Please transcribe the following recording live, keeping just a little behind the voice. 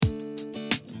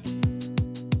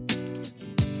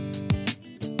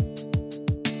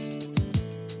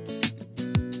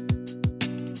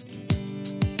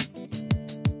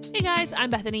guys, I'm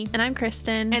Bethany. And I'm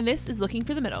Kristen. And this is Looking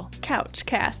for the Middle. Couch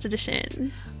Cast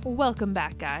Edition. Welcome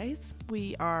back, guys.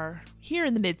 We are here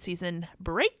in the mid-season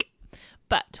break,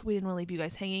 but we didn't want to leave you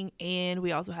guys hanging, and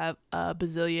we also have a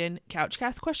bazillion Couch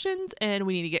Cast questions, and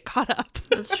we need to get caught up.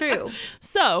 That's true.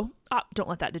 So, don't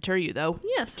let that deter you, though.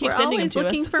 Yes, Keep we're sending always them to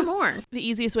looking us. for more. The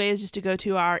easiest way is just to go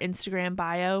to our Instagram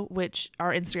bio, which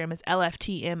our Instagram is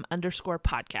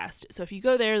LFTM_podcast. So if you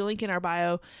go there, the link in our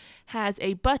bio has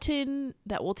a button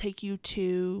that will take you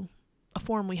to a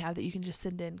form we have that you can just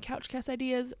send in Couchcast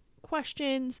ideas,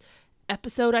 questions,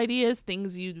 episode ideas,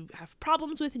 things you have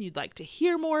problems with and you'd like to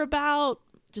hear more about.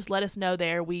 Just let us know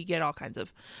there. We get all kinds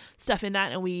of stuff in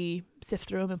that and we sift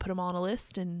through them and put them all on a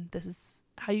list, and this is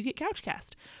how you get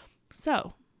Couchcast.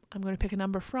 So I'm going to pick a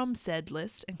number from said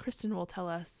list, and Kristen will tell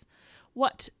us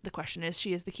what the question is.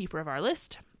 She is the keeper of our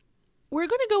list. We're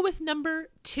going to go with number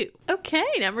 2. Okay,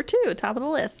 number 2, top of the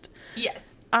list.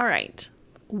 Yes. All right.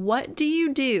 What do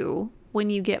you do when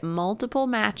you get multiple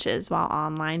matches while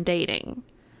online dating?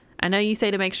 I know you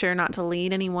say to make sure not to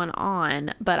lead anyone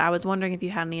on, but I was wondering if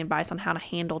you had any advice on how to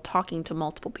handle talking to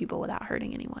multiple people without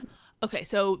hurting anyone. Okay,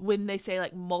 so when they say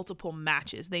like multiple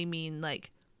matches, they mean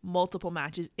like multiple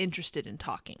matches interested in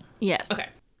talking. Yes. Okay.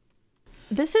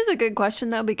 This is a good question,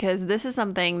 though, because this is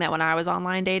something that when I was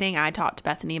online dating, I talked to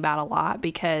Bethany about a lot,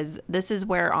 because this is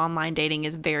where online dating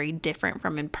is very different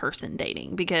from in-person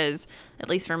dating. Because, at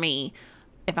least for me,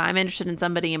 if I'm interested in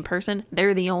somebody in person,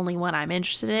 they're the only one I'm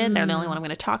interested in. They're the only one I'm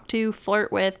going to talk to,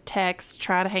 flirt with, text,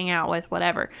 try to hang out with,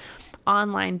 whatever.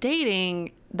 Online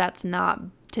dating, that's not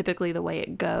typically the way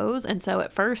it goes. And so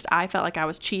at first I felt like I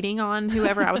was cheating on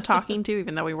whoever I was talking to,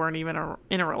 even though we weren't even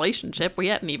in a relationship. We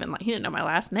hadn't even, he didn't know my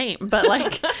last name, but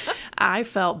I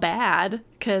felt bad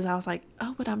because I was like,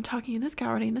 oh, but I'm talking to this guy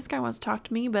already and this guy wants to talk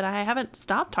to me, but I haven't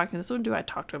stopped talking to this one. Do I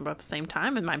talk to him both at the same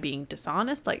time? Am I being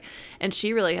dishonest? And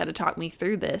she really had to talk me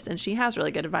through this, and she has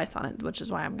really good advice on it, which is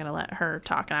why I'm going to let her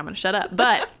talk and I'm going to shut up.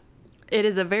 But it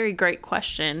is a very great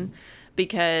question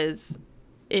because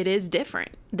it is different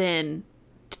than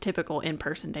typical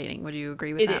in-person dating. Would you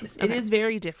agree with that? It is. Okay. It is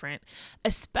very different,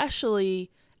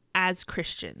 especially as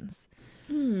Christians.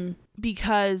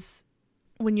 Because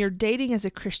when you're dating as a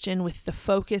Christian with the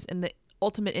focus and the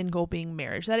ultimate end goal being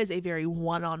marriage, that is a very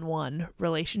one-on-one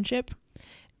relationship.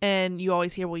 And you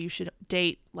always hear, well, you should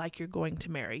date like you're going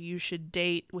to marry. You should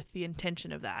date with the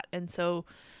intention of that. And so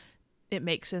it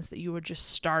makes sense that you would just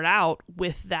start out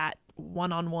with that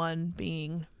one-on-one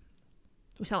being...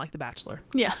 We sound like The Bachelor.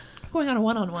 Yeah. Going on a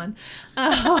one-on-one.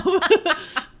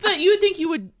 But you would think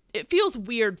it feels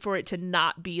weird for it to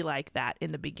not be like that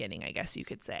in the beginning, I guess you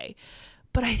could say.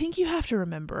 But I think you have to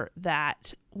remember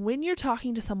that when you're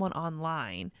talking to someone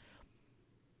online,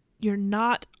 you're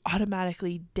not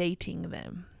automatically dating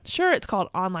them. Sure, it's called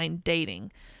online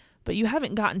dating, but you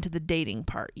haven't gotten to the dating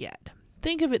part yet.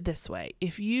 Think of it this way.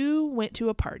 If you went to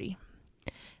a party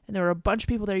and there were a bunch of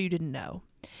people there you didn't know,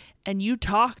 and you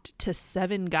talked to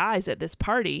 7 guys at this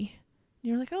party,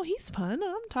 you're like, oh, he's fun.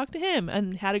 I'm talk to him,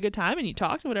 and had a good time, and you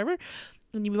talked and whatever,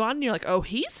 and you move on, and you're like, oh,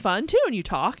 he's fun too, and you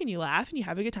talk and you laugh and you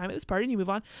have a good time at this party, and you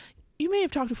move on. You may have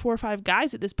talked to 4 or 5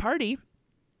 guys at this party.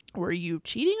 Were you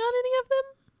cheating on any of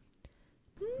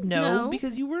them? No,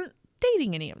 because you weren't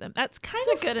dating any of them. That's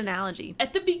a good analogy.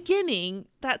 At the beginning,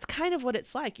 that's kind of what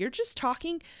it's like. You're just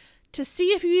talking to see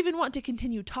if you even want to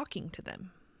continue talking to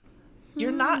them.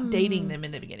 You're not dating them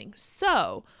in the beginning.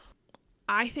 So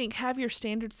I think have your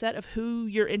standard set of who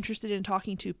you're interested in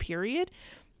talking to, period.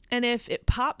 And if it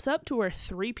pops up to where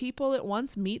 3 people at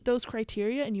once meet those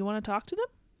criteria and you want to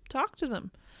talk to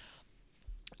them.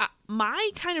 My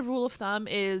kind of rule of thumb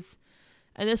is,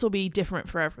 and this will be different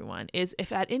for everyone, is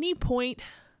if at any point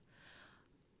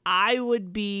I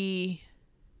would be,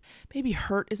 maybe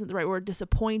hurt isn't the right word,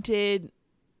 disappointed,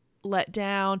 let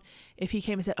down, if he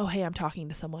came and said, oh, hey, I'm talking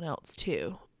to someone else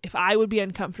too. If I would be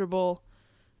uncomfortable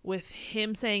with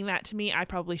him saying that to me, I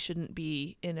probably shouldn't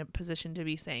be in a position to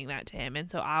be saying that to him. And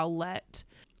so I'll let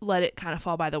it kind of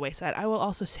fall by the wayside. I will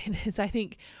also say this. I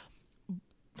think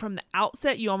from the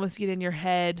outset, you almost get in your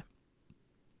head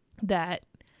that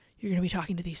you're going to be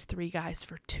talking to these 3 guys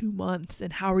for 2 months.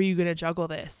 And how are you going to juggle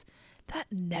this? That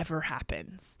never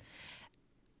happens.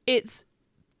 It's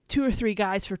 2 or 3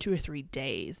 guys for 2 or 3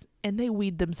 days, and they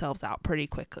weed themselves out pretty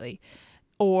quickly.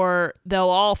 Or they'll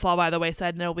all fall by the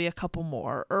wayside and there'll be a couple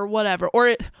more or whatever.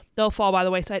 Or they'll fall by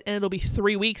the wayside and it'll be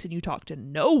 3 weeks and you talk to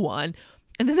no one,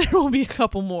 and then there will be a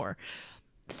couple more.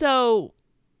 So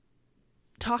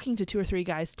talking to 2 or 3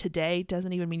 guys today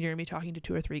doesn't even mean you're going to be talking to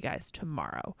 2 or 3 guys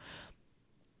tomorrow.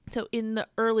 So in the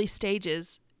early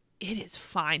stages, it is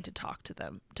fine to talk to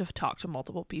them, to talk to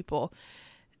multiple people.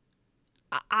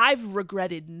 I've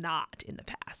regretted not in the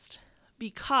past,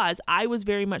 because I was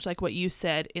very much like what you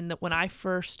said in that when I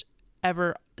first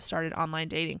ever started online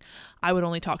dating, I would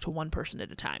only talk to one person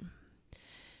at a time.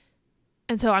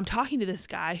 And so I'm talking to this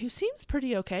guy who seems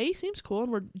pretty okay. He seems cool.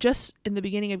 And we're just in the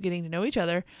beginning of getting to know each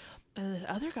other. And this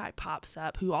other guy pops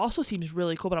up who also seems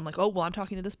really cool. But I'm like, oh, well, I'm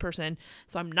talking to this person,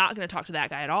 so I'm not going to talk to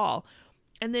that guy at all.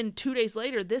 And then 2 days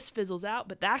later, this fizzles out.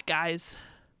 But that guy's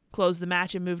closed the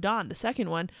match and moved on, the second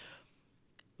one.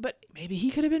 But maybe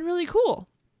he could have been really cool.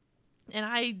 And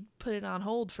I put it on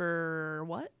hold for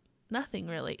what? Nothing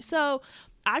really. So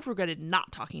I've regretted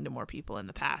not talking to more people in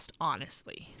the past,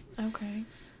 honestly. Okay.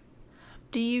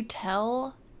 Do you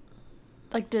tell,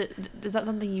 like, is that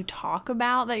something you talk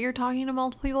about, that you're talking to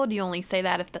multiple people? Do you only say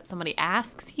that if somebody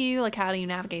asks you? Like, how do you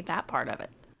navigate that part of it?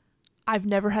 I've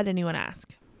never had anyone ask.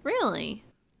 Really?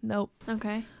 Nope.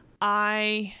 Okay.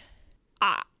 I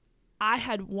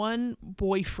had one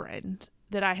boyfriend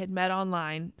that I had met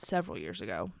online several years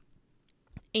ago.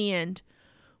 And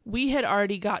we had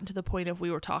already gotten to the point of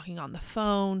we were talking on the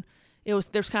phone.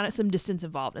 There's kind of some distance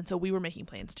involved. And so we were making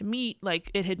plans to meet. Like,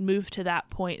 it had moved to that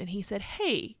point. And he said,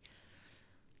 hey,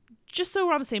 just so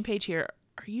we're on the same page here,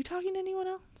 are you talking to anyone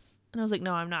else? And I was like,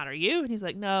 no, I'm not. Are you? And he's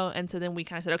like, no. And so then we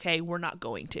kind of said, okay, we're not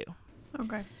going to.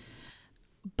 Okay.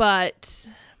 But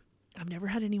I've never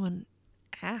had anyone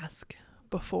ask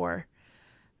before.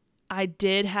 I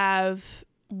did have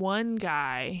one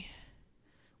guy,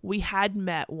 we had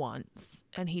met once,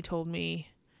 and he told me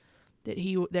that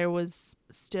there was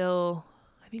still,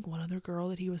 I think, one other girl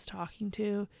that he was talking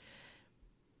to.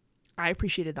 I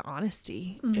appreciated the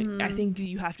honesty. Mm-hmm. I think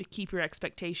you have to keep your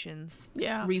expectations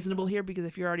reasonable here, because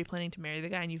if you're already planning to marry the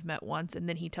guy and you've met once and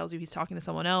then he tells you he's talking to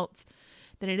someone else,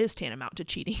 then it is tantamount to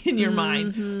cheating in your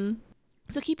mind.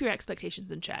 So keep your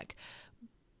expectations in check.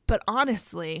 But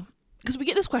honestly, because we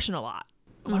get this question a lot,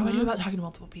 what do I do about talking to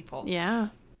multiple people? Yeah.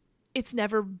 It's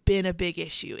never been a big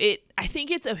issue. I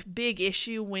think it's a big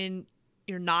issue when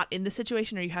you're not in the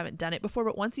situation or you haven't done it before.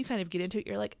 But once you kind of get into it,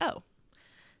 you're like, oh,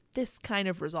 this kind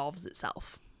of resolves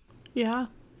itself. Yeah.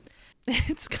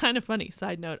 It's kind of funny.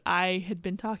 Side note, I had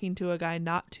been talking to a guy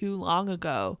not too long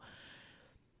ago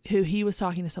who he was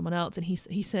talking to someone else, and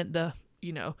he sent the,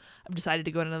 I've decided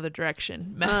to go in another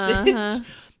direction message.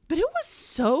 But it was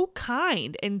so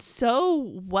kind and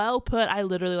so well put. I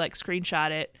literally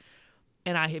screenshot it,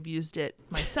 and I have used it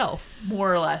myself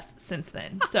more or less since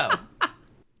then. So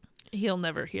he'll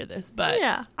never hear this, but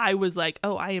yeah. I was like,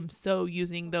 oh, I am so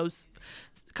using those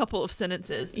couple of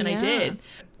sentences, and I did.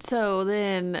 So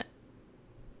then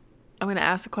I'm going to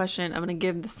ask a question. I'm going to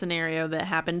give the scenario that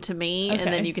happened to me,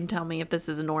 and then you can tell me if this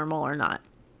is normal or not.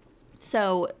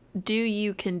 So do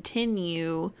you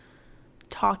continue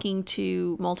talking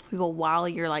to multiple people while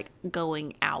you're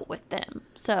going out with them?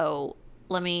 So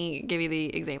let me give you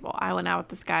the example. I went out with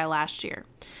this guy last year,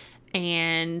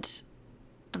 and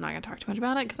I'm not going to talk too much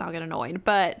about it because I'll get annoyed,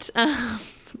 but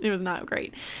it was not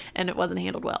great and it wasn't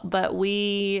handled well. But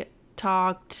we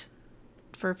talked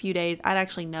for a few days. I'd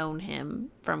actually known him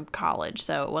from college,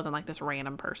 so it wasn't like this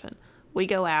random person. We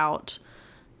go out,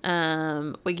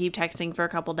 we keep texting for a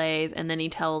couple days, and then he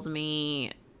tells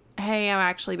me, hey, I've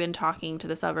actually been talking to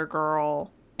this other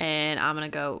girl, and I'm going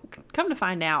to go. Come to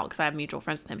find out, because I have mutual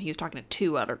friends with him, he was talking to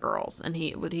 2 other girls, and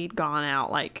he'd gone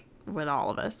out with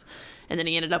all of us, and then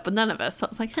he ended up with none of us. So I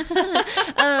was like,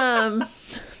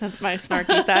 that's my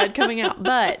snarky side coming out.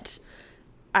 But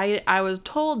I was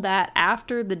told that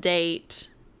after the date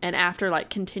and after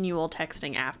continual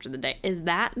texting after the date, is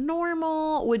that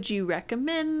normal? Would you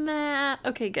recommend that?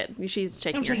 Okay, good. She's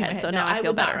shaking her head, so now I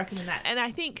feel better. I would not recommend that. And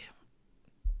I think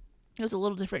it was a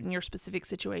little different in your specific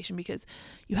situation because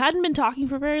you hadn't been talking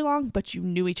for very long, but you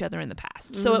knew each other in the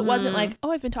past. So it wasn't like,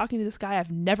 oh, I've been talking to this guy I've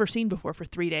never seen before for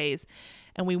 3 days,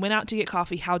 and we went out to get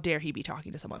coffee. How dare he be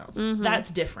talking to someone else?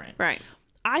 That's different. Right.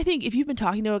 I think if you've been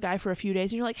talking to a guy for a few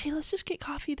days and you're like, hey, let's just get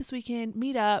coffee this weekend,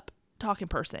 meet up, talk in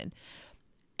person,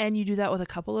 and you do that with a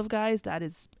couple of guys, that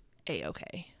is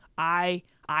A-okay.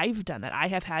 I've done that. I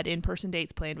have had in-person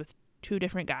dates planned with 2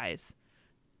 different guys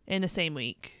in the same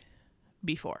week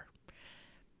before.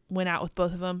 Went out with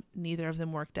both of them. Neither of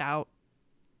them worked out.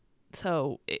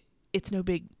 So it's no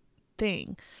big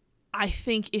thing. I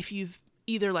think if you've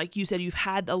either, like you said, you've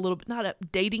had a little bit, not a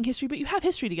dating history, but you have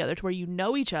history together to where you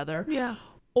know each other. Yeah.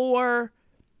 Or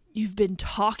you've been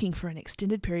talking for an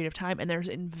extended period of time and there's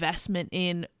investment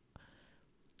in,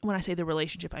 when I say the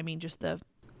relationship, I mean just the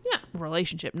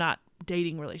relationship, not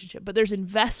dating relationship, but there's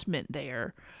investment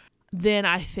there. Then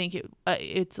I think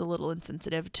it's a little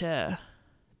insensitive to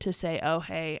say, oh,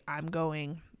 hey, I'm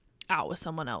going out with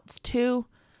someone else too,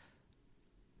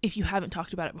 if you haven't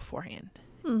talked about it beforehand.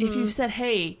 If you've said,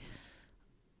 hey,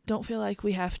 don't feel like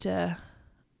we have to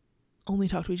only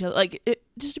talk to each other. Like, it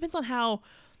just depends on how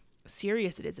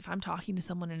serious it is. If I'm talking to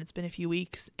someone and it's been a few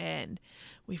weeks and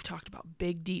we've talked about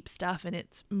big, deep stuff and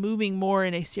it's moving more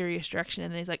in a serious direction,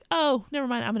 and then he's like, oh, never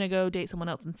mind, I'm going to go date someone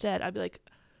else instead. I'd be like,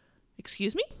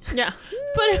 excuse me? Yeah.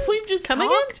 But if we've just Come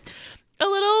talked again? a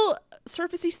little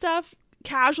surfacey stuff,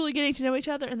 casually getting to know each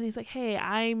other, and then he's like, hey,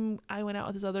 I went out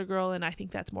with this other girl and I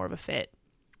think that's more of a fit.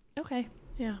 Okay.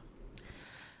 Yeah.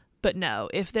 But no,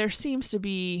 if there seems to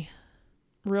be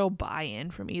real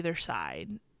buy-in from either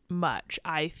side,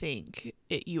 I think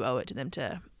you owe it to them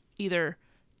to either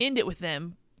end it with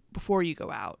them before you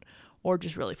go out or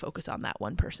just really focus on that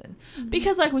one person.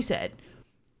 Because like we said,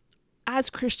 as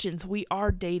Christians, we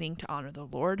are dating to honor the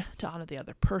Lord, to honor the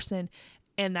other person,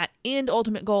 and that end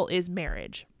ultimate goal is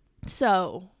marriage.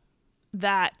 So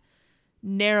that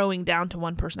narrowing down to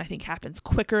one person, I think, happens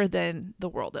quicker than the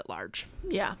world at large.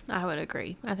 Yeah, I would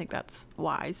agree. I think that's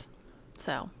wise.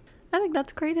 So I think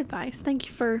that's great advice. Thank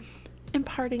you for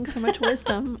imparting so much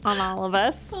wisdom on all of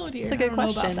us. Oh dear, it's a good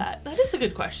question. That is a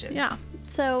good question. Yeah.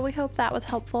 So we hope that was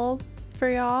helpful for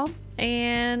y'all.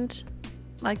 And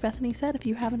like Bethany said, if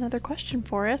you have another question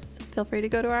for us, feel free to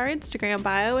go to our Instagram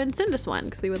bio and send us one,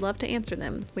 because we would love to answer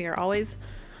them. We are always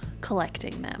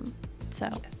collecting them. So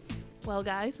yes. Well,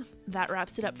 guys, that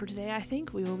wraps it up for today. I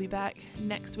think we will be back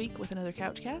next week with another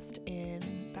Couchcast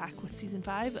and back with season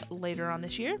 5 later on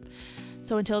this year.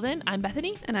 So until then, I'm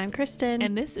Bethany. And I'm Kristen.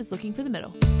 And this is Looking for the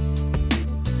Middle.